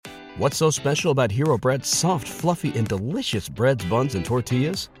What's so special about Hero Bread's soft, fluffy, and delicious breads, buns, and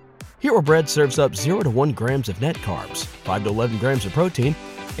tortillas? Hero Bread serves up 0 to 1 grams of net carbs, 5 to 11 grams of protein,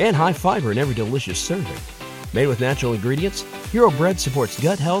 and high fiber in every delicious serving. Made with natural ingredients, Hero Bread supports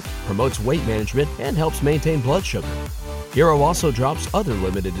gut health, promotes weight management, and helps maintain blood sugar. Hero also drops other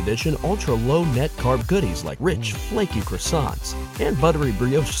limited edition ultra-low net carb goodies like rich, flaky croissants and buttery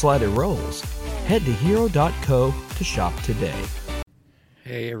brioche slider rolls. Head to hero.co to shop today.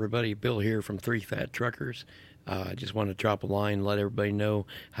 Hey everybody, Bill here from Three Fat Truckers. I just want to drop a line, let everybody know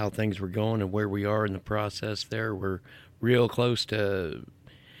how things were going and where we are in the process there. We're real close to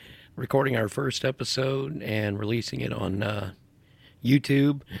recording our first episode and releasing it on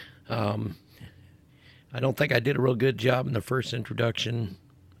YouTube. I don't think I did a real good job in the first introduction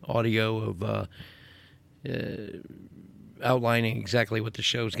audio of outlining exactly what the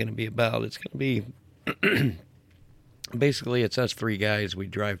show is going to be about. It's going to be basically, it's us three guys. We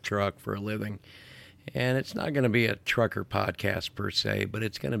drive truck for a living. And it's not going to be a trucker podcast per se, but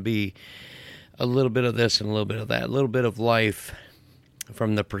it's going to be a little bit of this and a little bit of that. A little bit of life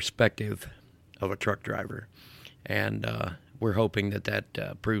from the perspective of a truck driver. And we're hoping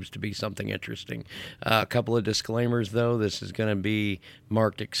that proves to be something interesting. A couple of disclaimers, though. This is going to be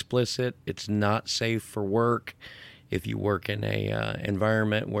marked explicit. It's not safe for work. If you work in a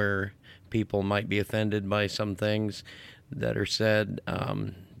environment where people might be offended by some things that are said,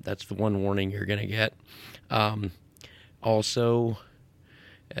 that's the one warning you're going to get. Also,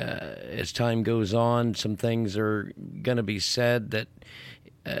 as time goes on, some things are going to be said that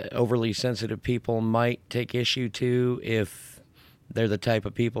overly sensitive people might take issue to if they're the type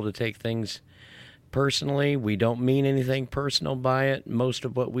of people to take things personally. We don't mean anything personal by it. Most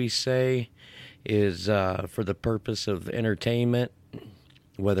of what we say is for the purpose of entertainment,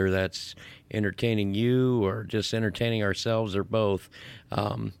 whether that's entertaining you or just entertaining ourselves or both.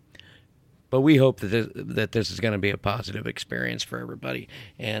 But we hope that this is going to be a positive experience for everybody.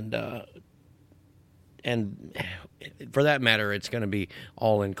 And for that matter, it's going to be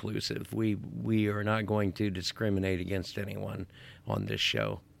all-inclusive. We are not going to discriminate against anyone on this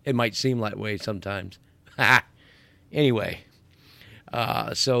show. It might seem that way sometimes. Anyway.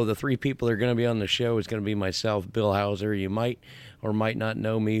 So the three people that are going to be on the show is going to be myself, Bill Hauser. You might or might not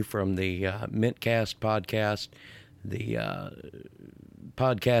know me from the Mintcast podcast, the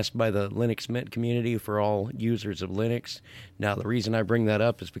podcast by the Linux Mint community for all users of Linux. Now, the reason I bring that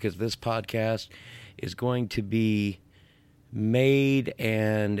up is because this podcast is going to be made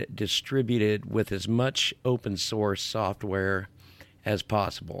and distributed with as much open source software as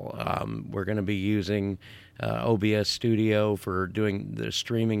possible. We're going to be using OBS Studio for doing the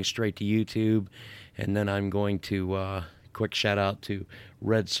streaming straight to YouTube, and then I'm going to quick shout out to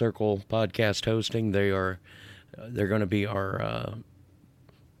Red Circle Podcast Hosting. They're going to be our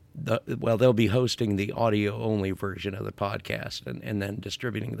they'll be hosting the audio only version of the podcast and then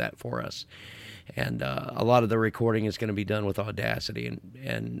distributing that for us. And a lot of the recording is going to be done with Audacity,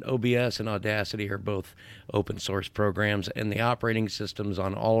 and OBS and Audacity are both open source programs, and the operating systems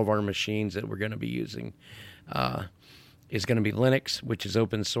on all of our machines that we're going to be using is going to be Linux, which is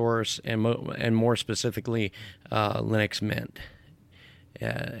open source, and more specifically Linux Mint.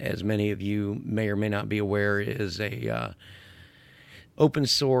 As many of you may or may not be aware, is a open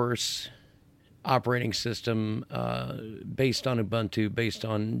source operating system based on Ubuntu, based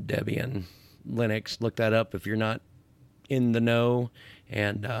on Debian. Linux. Look that up if you're not in the know,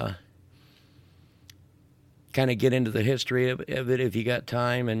 and kind of get into the history of it if you got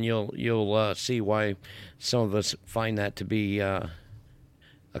time, and you'll see why some of us find that to be a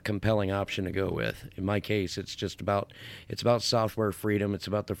compelling option to go with. In my case, it's about software freedom. It's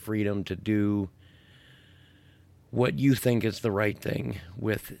about the freedom to do what you think is the right thing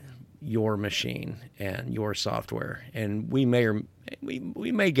with your machine and your software. And we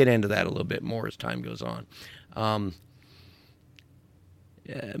may get into that a little bit more as time goes on.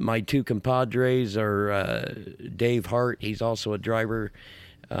 My two compadres are Dave Hart. He's also a driver,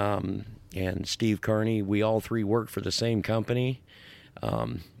 and Steve Carney. We all three work for the same company.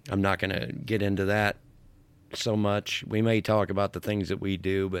 I'm not going to get into that so much. We may talk about the things that we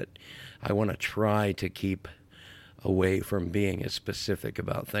do, but I want to try to keep away from being as specific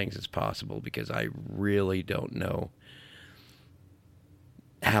about things as possible, because I really don't know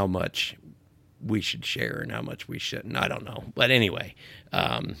how much we should share and how much we shouldn't. I don't know. But anyway,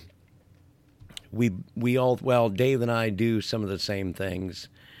 Dave and I do some of the same things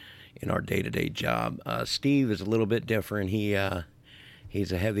in our day-to-day job. Steve is a little bit different.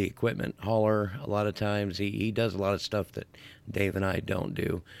 He's a heavy equipment hauler a lot of times. He does a lot of stuff that Dave and I don't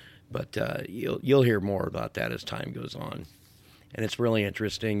do. But you'll hear more about that as time goes on. and it's really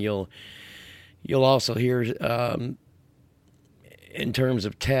interesting. You'll also hear in terms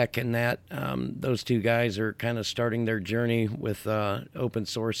of tech and that those two guys are kind of starting their journey with open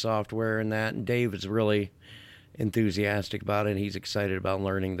source software and that. And Dave is really enthusiastic about it. He's excited about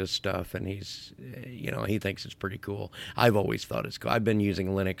learning this stuff, and he's, he thinks it's pretty cool. I've always thought it's cool. I've been using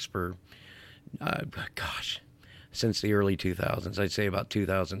Linux for, since the early 2000s. I'd say about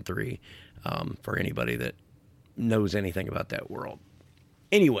 2003, for anybody that knows anything about that world.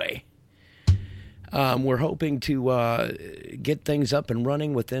 Anyway, we're hoping to get things up and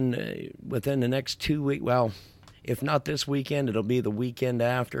running within the next 2 weeks. Well, if not this weekend, it'll be the weekend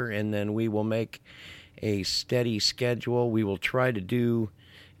after, and then we will make a steady schedule. We will try to do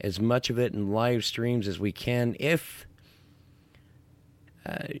as much of it in live streams as we can.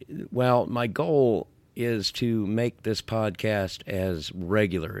 My goal is to make this podcast as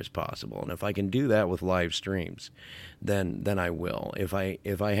regular as possible, and if I can do that with live streams, then I will. If I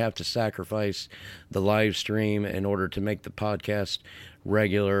have to sacrifice the live stream in order to make the podcast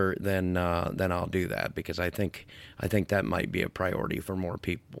regular, then I'll do that, because I think that might be a priority for more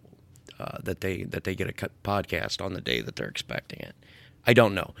people, that they get a podcast on the day that they're expecting it. I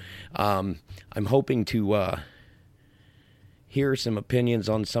don't know. I'm hoping to hear some opinions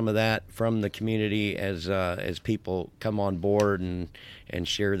on some of that from the community as people come on board and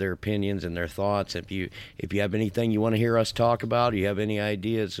share their opinions and their thoughts. If you have anything you want to hear us talk about, you have any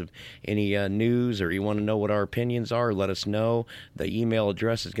ideas of any news, or you want to know what our opinions are, let us know. The email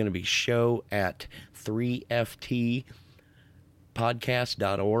address is going to be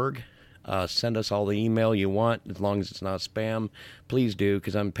show@3ftpodcast.org. Send us all the email you want, as long as it's not spam. Please do,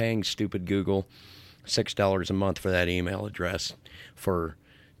 because I'm paying stupid Google $6 a month for that email address to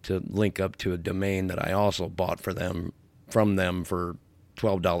link up to a domain that I also bought from them for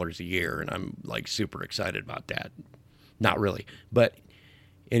 $12 a year, and I'm like super excited about that. Not really, but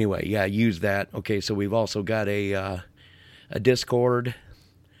anyway, yeah, use that. Okay, so we've also got a Discord.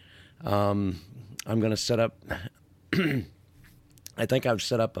 I'm gonna set up. I think I've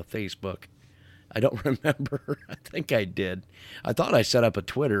set up a Facebook. I don't remember. I think I did. I thought I set up a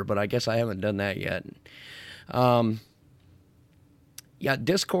Twitter, but I guess I haven't done that yet.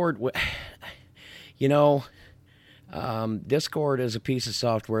 Discord, Discord is a piece of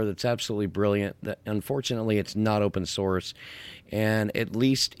software that's absolutely brilliant. Unfortunately, it's not open source, and at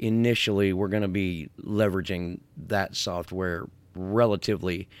least initially, we're going to be leveraging that software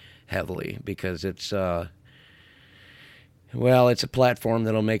relatively heavily, because it's a platform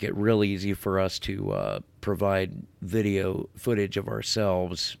that'll make it real easy for us to provide video footage of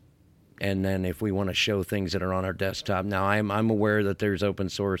ourselves, and then if we want to show things that are on our desktop. Now, I'm aware that there's open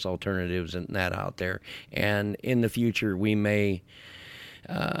source alternatives and that out there, and in the future we may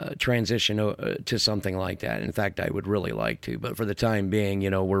transition to something like that. In fact, I would really like to, but for the time being,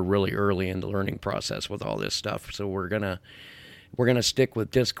 we're really early in the learning process with all this stuff, so we're gonna stick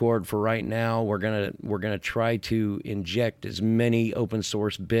with Discord for right now. We're gonna try to inject as many open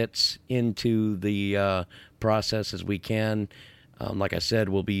source bits into the process as we can. Like I said,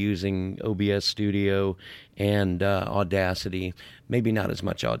 we'll be using OBS Studio and Audacity. Maybe not as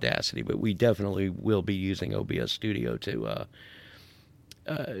much Audacity, but we definitely will be using OBS Studio to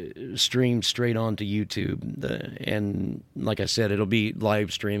stream straight onto YouTube. And like I said, it'll be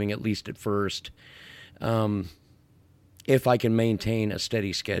live streaming, at least at first. If I can maintain a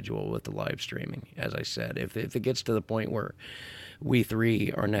steady schedule with the live streaming, as I said. If it gets to the point where we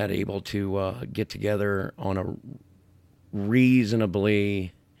three are not able to get together on a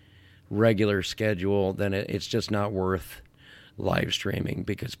reasonably regular schedule, then it's just not worth live streaming,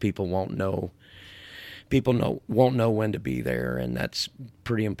 because people won't know when to be there, and that's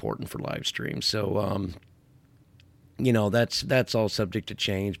pretty important for live streams. So that's all subject to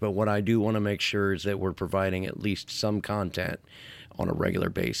change, but what I do want to make sure is that we're providing at least some content on a regular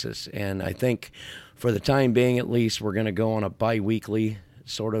basis. And I think for the time being, at least, we're going to go on a bi-weekly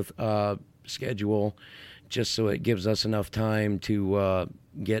sort of schedule, just so it gives us enough time to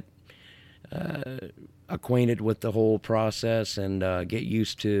get acquainted with the whole process and get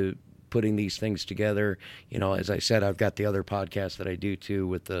used to putting these things together. As I said, I've got the other podcast that I do too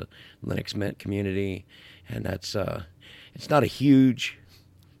with the Linux Mint community, and that's it's not a huge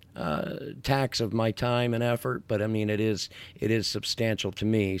tax of my time and effort, but I mean it is substantial to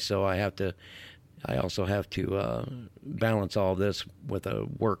me. So I also have to balance all this with a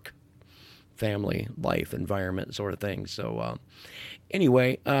work, family, life, environment sort of thing. So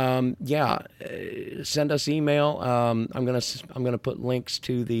anyway, send us email. I'm gonna put links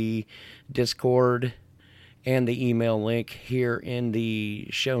to the Discord and the email link here in the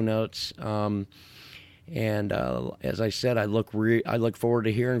show notes. And as I said, I look forward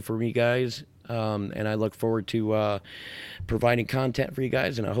to hearing from you guys, and I look forward to providing content for you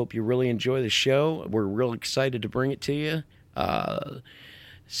guys. And I hope you really enjoy the show. We're real excited to bring it to you.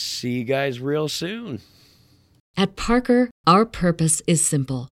 See you guys real soon. At Parker, our purpose is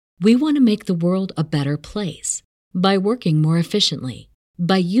simple. We want to make the world a better place by working more efficiently,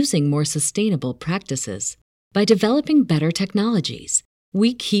 by using more sustainable practices, by developing better technologies.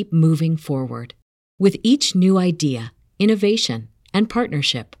 We keep moving forward. With each new idea, innovation, and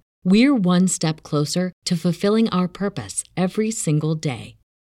partnership, we're one step closer to fulfilling our purpose every single day.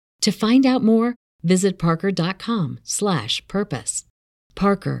 To find out more, visit parker.com/purpose.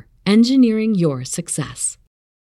 Parker, engineering your success.